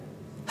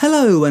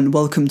Hello and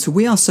welcome to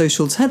We Are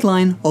Social's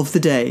headline of the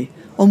day,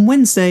 on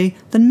Wednesday,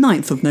 the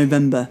 9th of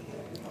November.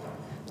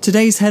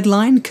 Today's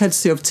headline,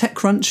 courtesy of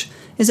TechCrunch,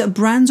 is that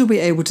brands will be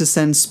able to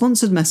send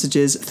sponsored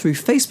messages through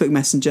Facebook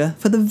Messenger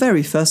for the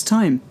very first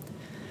time.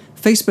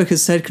 Facebook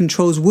has said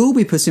controls will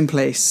be put in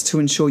place to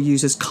ensure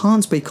users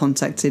can't be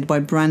contacted by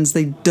brands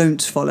they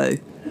don't follow.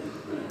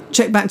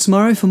 Check back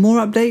tomorrow for more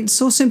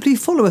updates or simply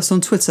follow us on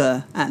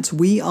Twitter at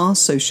We Are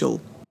Social.